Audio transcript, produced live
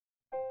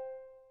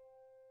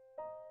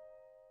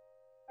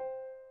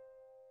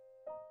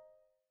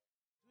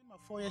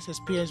4 years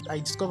experience, I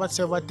discovered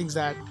several things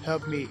that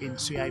helped me in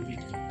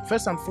CIB.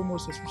 First and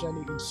foremost,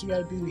 especially in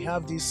CIB, we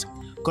have this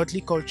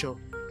godly culture.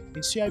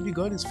 In CIB,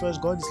 God is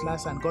first, God is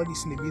last, and God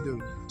is in the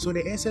middle. So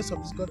the essence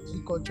of this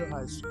godly culture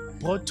has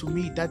brought to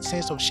me that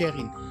sense of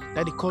sharing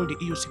that they call the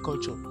EOC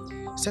culture.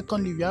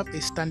 Secondly, we have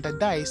a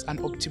standardized and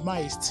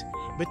optimized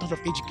method of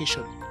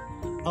education.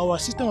 Our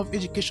system of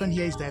education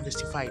here is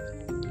diversified.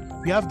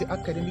 We have the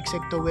academic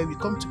sector where we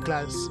come to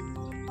class,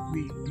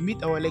 we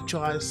meet our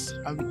lecturers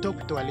and we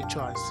talk to our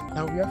lecturers.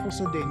 Now we have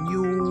also the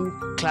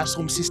new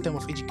classroom system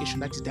of education,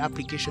 that is the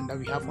application that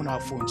we have on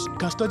our phones. You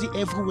can study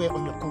everywhere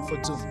on your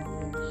comfort zone.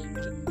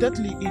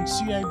 Thirdly, in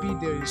CIB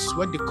there is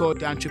what they call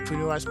the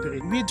entrepreneurial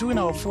spirit. During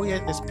our 4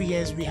 years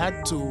experience, we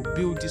had to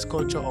build this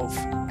culture of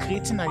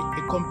creating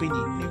a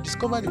company. We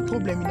discovered a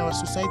problem in our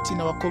society,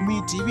 in our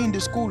community, even in the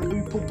school.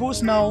 We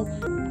propose now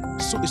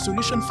a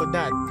solution for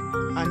that.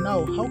 And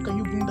now, how can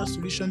you bring that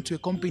solution to a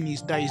company?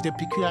 That is the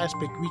peculiar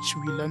aspect which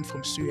we learned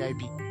from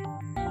CIB.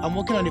 I'm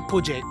working on a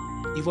project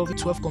involving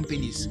 12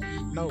 companies.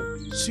 Now,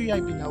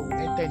 CIB now will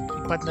enter into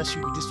a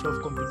partnership with these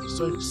 12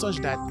 companies, such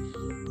that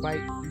by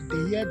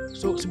the year,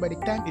 so by the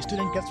time a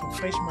student gets from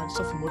freshman,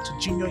 sophomore to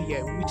junior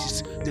year, which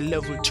is the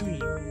level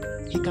 3,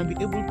 he can be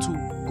able to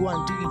go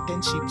and do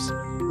internships,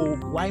 or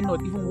why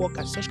not even work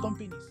at such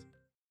companies.